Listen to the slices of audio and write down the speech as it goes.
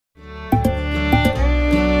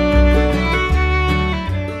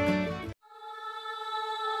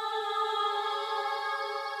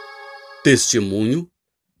Testemunho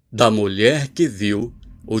da mulher que viu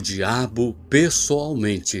o diabo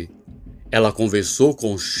pessoalmente. Ela conversou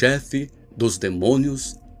com o chefe dos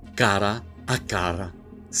demônios cara a cara,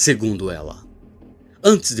 segundo ela.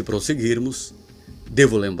 Antes de prosseguirmos,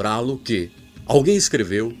 devo lembrá-lo que alguém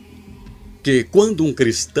escreveu que quando um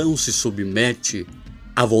cristão se submete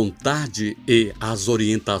à vontade e às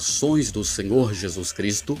orientações do Senhor Jesus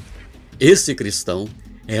Cristo, esse cristão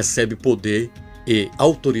recebe poder e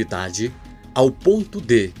autoridade ao ponto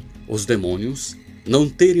de os demônios não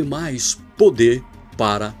terem mais poder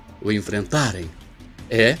para o enfrentarem.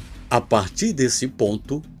 É a partir desse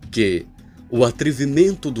ponto que o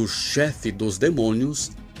atrevimento do chefe dos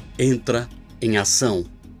demônios entra em ação.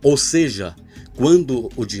 Ou seja, quando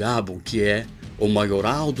o diabo, que é o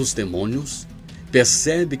maioral dos demônios,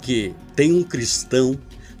 percebe que tem um cristão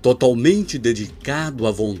totalmente dedicado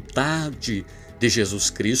à vontade de Jesus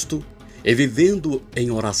Cristo e vivendo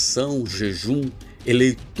em oração, jejum e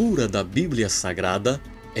leitura da Bíblia Sagrada,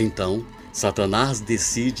 então Satanás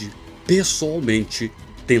decide pessoalmente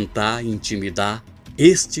tentar intimidar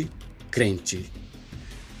este crente.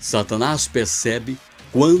 Satanás percebe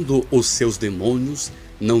quando os seus demônios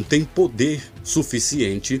não têm poder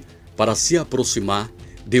suficiente para se aproximar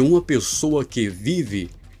de uma pessoa que vive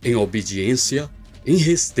em obediência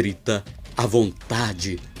irrestrita à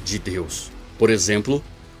vontade de Deus. Por exemplo,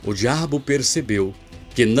 o diabo percebeu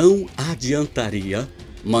que não adiantaria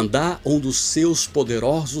mandar um dos seus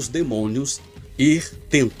poderosos demônios ir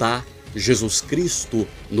tentar Jesus Cristo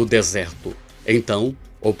no deserto. Então,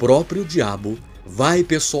 o próprio diabo vai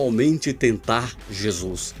pessoalmente tentar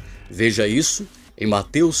Jesus. Veja isso em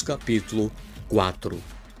Mateus capítulo 4.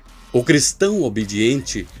 O cristão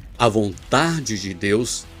obediente à vontade de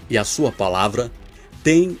Deus e à sua palavra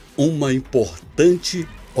tem uma importante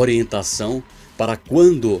orientação para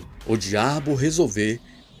quando o diabo resolver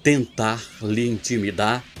tentar lhe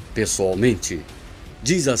intimidar pessoalmente.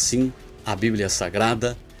 Diz assim a Bíblia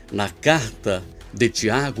Sagrada na carta de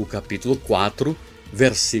Tiago, capítulo 4,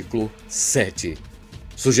 versículo 7.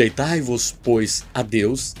 Sujeitai-vos, pois, a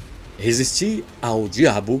Deus, resisti ao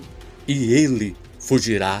diabo, e ele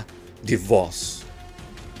fugirá de vós.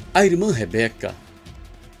 A irmã Rebeca,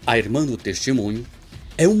 a irmã do testemunho,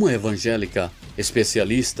 é uma evangélica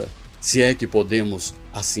especialista, se é que podemos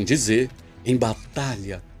assim dizer, em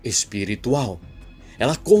batalha espiritual.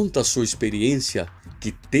 Ela conta a sua experiência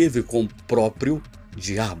que teve com o próprio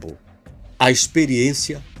diabo. A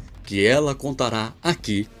experiência que ela contará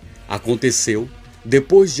aqui aconteceu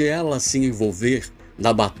depois de ela se envolver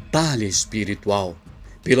na batalha espiritual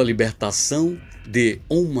pela libertação de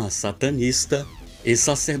uma satanista e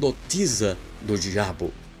sacerdotisa do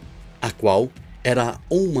diabo, a qual era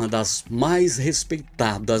uma das mais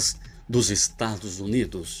respeitadas dos Estados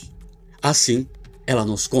Unidos. Assim, ela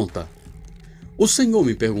nos conta: o Senhor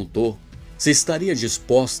me perguntou se estaria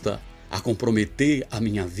disposta a comprometer a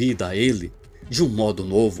minha vida a Ele de um modo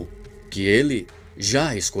novo, que Ele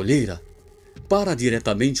já escolhera, para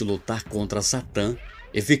diretamente lutar contra Satã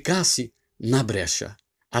e ficasse na brecha.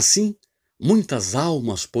 Assim, muitas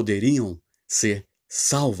almas poderiam ser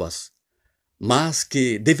salvas, mas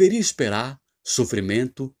que deveria esperar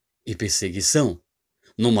sofrimento e perseguição.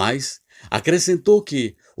 No mais, acrescentou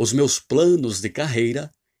que os meus planos de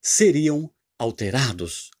carreira seriam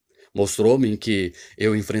alterados. Mostrou-me que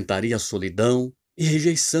eu enfrentaria solidão e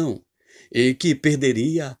rejeição e que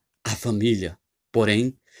perderia a família.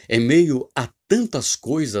 Porém, em meio a tantas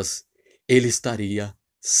coisas, ele estaria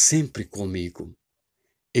sempre comigo.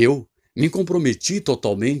 Eu me comprometi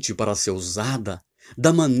totalmente para ser usada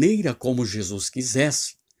da maneira como Jesus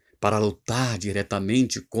quisesse, para lutar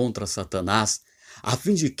diretamente contra Satanás, a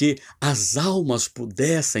fim de que as almas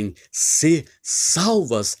pudessem ser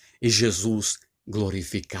salvas e Jesus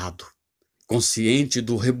glorificado. Consciente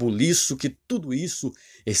do rebuliço que tudo isso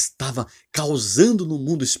estava causando no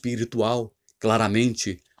mundo espiritual,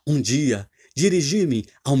 claramente, um dia, dirigi-me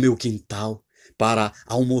ao meu quintal para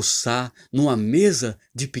almoçar numa mesa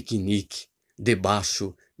de piquenique,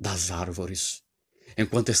 debaixo das árvores.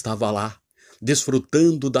 Enquanto estava lá,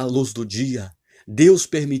 desfrutando da luz do dia, Deus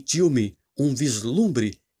permitiu-me um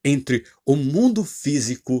vislumbre entre o mundo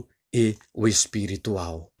físico e o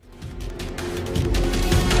espiritual.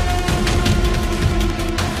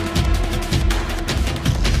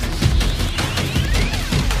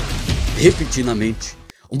 Repentinamente,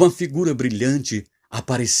 uma figura brilhante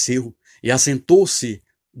apareceu e assentou-se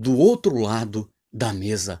do outro lado da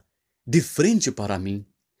mesa, de frente para mim.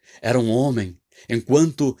 Era um homem.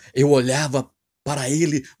 Enquanto eu olhava para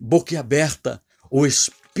ele boquiaberta, o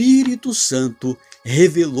Espírito Santo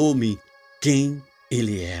revelou-me quem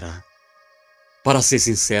ele era. Para ser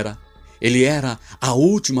sincera, Ele era a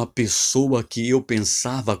última pessoa que eu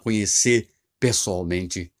pensava conhecer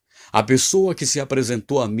pessoalmente. A pessoa que se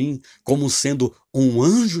apresentou a mim como sendo um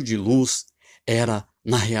anjo de luz era,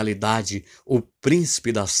 na realidade, o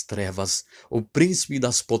príncipe das trevas, o príncipe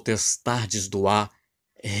das potestades do ar,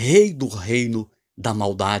 rei do reino da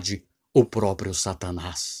maldade, o próprio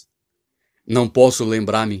Satanás. Não posso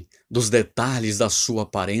lembrar-me dos detalhes da sua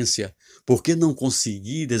aparência, porque não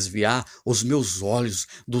consegui desviar os meus olhos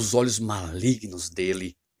dos olhos malignos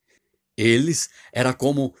dele. Eles era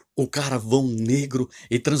como o carvão negro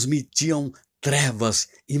e transmitiam trevas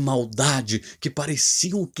e maldade que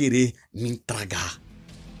pareciam querer me tragar.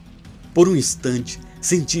 Por um instante,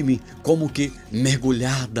 senti-me como que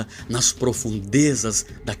mergulhada nas profundezas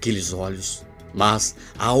daqueles olhos. Mas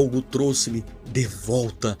algo trouxe-me de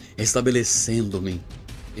volta, estabelecendo-me.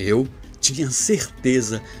 Eu tinha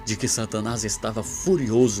certeza de que Satanás estava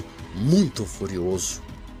furioso, muito furioso.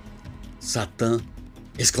 Satã,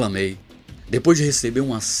 exclamei, depois de receber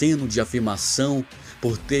um aceno de afirmação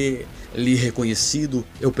por ter lhe reconhecido,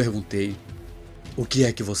 eu perguntei: o que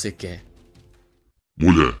é que você quer?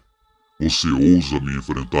 Mulher, você ousa me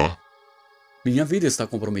enfrentar? Minha vida está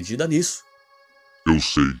comprometida nisso. Eu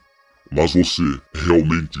sei, mas você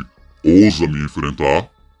realmente ousa me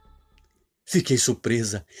enfrentar? Fiquei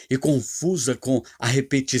surpresa e confusa com a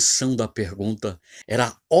repetição da pergunta.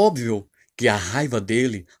 Era óbvio que a raiva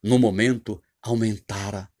dele, no momento,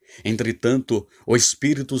 aumentara. Entretanto, o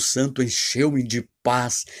Espírito Santo encheu-me de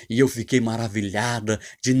paz e eu fiquei maravilhada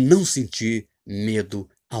de não sentir medo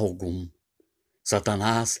algum.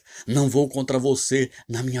 Satanás, não vou contra você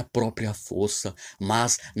na minha própria força,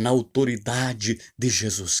 mas na autoridade de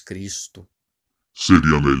Jesus Cristo.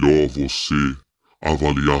 Seria melhor você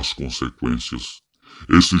avaliar as consequências.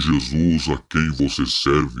 Esse Jesus a quem você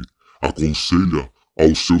serve aconselha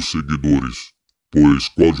aos seus seguidores, pois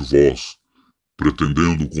qual de vós,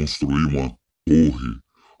 pretendendo construir uma torre,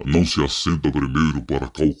 não se assenta primeiro para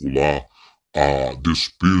calcular a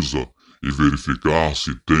despesa e verificar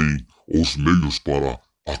se tem os meios para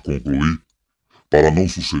a concluir, para não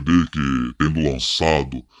suceder que, tendo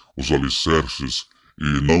lançado os alicerces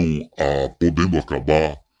e não a podendo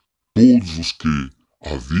acabar, todos os que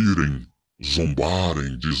a virem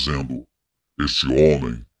zombarem, dizendo: este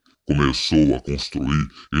homem começou a construir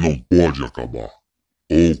e não pode acabar.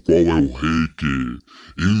 Ou qual é o rei que,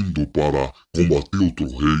 indo para combater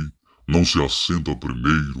outro rei, não se assenta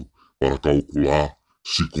primeiro para calcular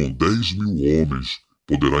se com 10.000 homens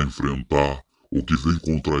poderá enfrentar o que vem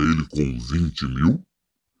contra ele com 20.000?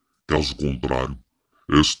 Caso contrário,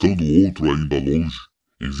 estando outro ainda longe,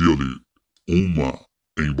 envia-lhe uma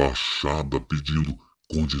embaixada pedindo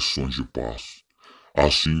condições de paz.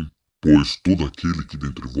 Assim, pois todo aquele que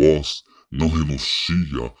dentre vós não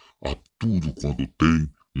renuncia a tudo quanto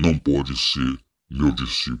tem, não pode ser meu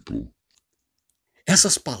discípulo.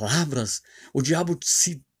 Essas palavras, o diabo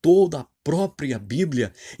citou da própria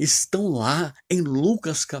Bíblia, estão lá em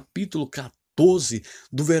Lucas capítulo 14,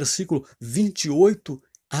 do versículo 28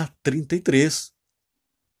 a 33.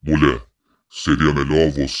 Mulher, seria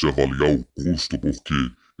melhor você avaliar o custo, porque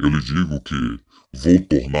eu lhe digo que vou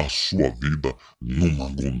tornar sua vida numa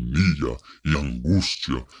agonia e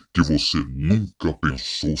angústia que você nunca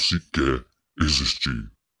pensou sequer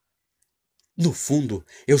existir. No fundo,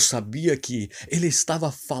 eu sabia que ele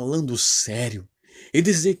estava falando sério e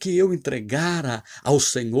dizer que eu entregara ao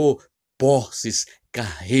Senhor posses,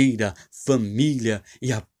 carreira, família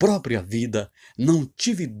e a própria vida. Não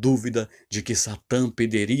tive dúvida de que Satã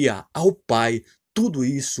pediria ao Pai tudo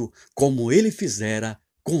isso como ele fizera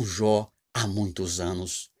com Jó há muitos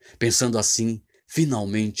anos. Pensando assim,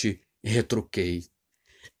 finalmente retruquei.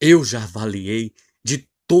 Eu já avaliei de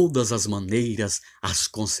todas as maneiras as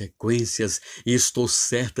consequências e estou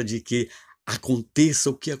certa de que, aconteça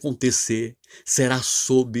o que acontecer, será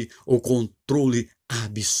sob o controle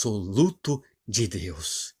absoluto de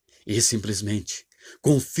Deus. E simplesmente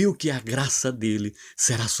confio que a graça dele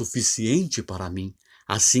será suficiente para mim.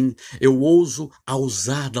 Assim, eu ouso a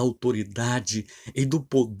usar da autoridade e do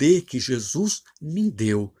poder que Jesus me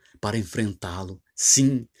deu para enfrentá-lo.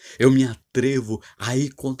 Sim, eu me atrevo a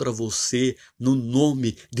ir contra você no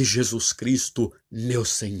nome de Jesus Cristo, meu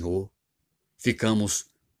Senhor. Ficamos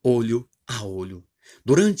olho a olho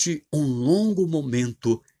durante um longo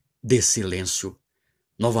momento de silêncio.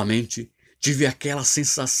 Novamente, tive aquela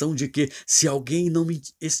sensação de que, se alguém não me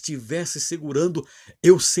estivesse segurando,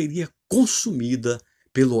 eu seria consumida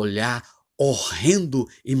pelo olhar horrendo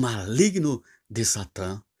e maligno de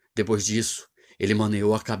Satã. Depois disso, ele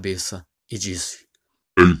maneou a cabeça e disse: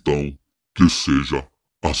 Então, que seja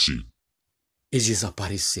assim. e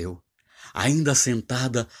desapareceu. Ainda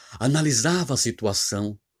sentada, analisava a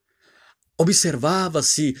situação. Observava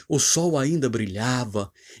se o sol ainda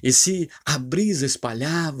brilhava e se a brisa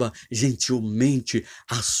espalhava gentilmente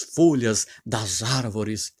as folhas das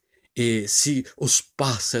árvores e se os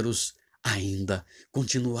pássaros ainda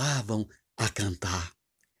continuavam a cantar.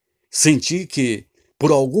 Senti que,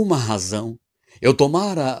 por alguma razão, eu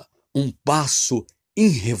tomara um passo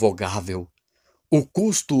irrevogável. O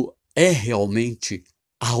custo é realmente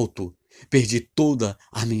alto. Perdi toda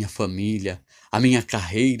a minha família, a minha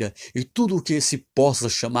carreira e tudo o que se possa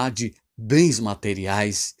chamar de bens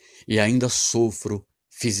materiais e ainda sofro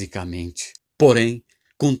fisicamente. Porém,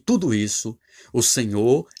 com tudo isso, o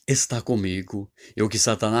Senhor está comigo e o que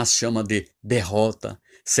Satanás chama de derrota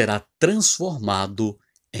será transformado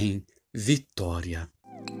em vitória.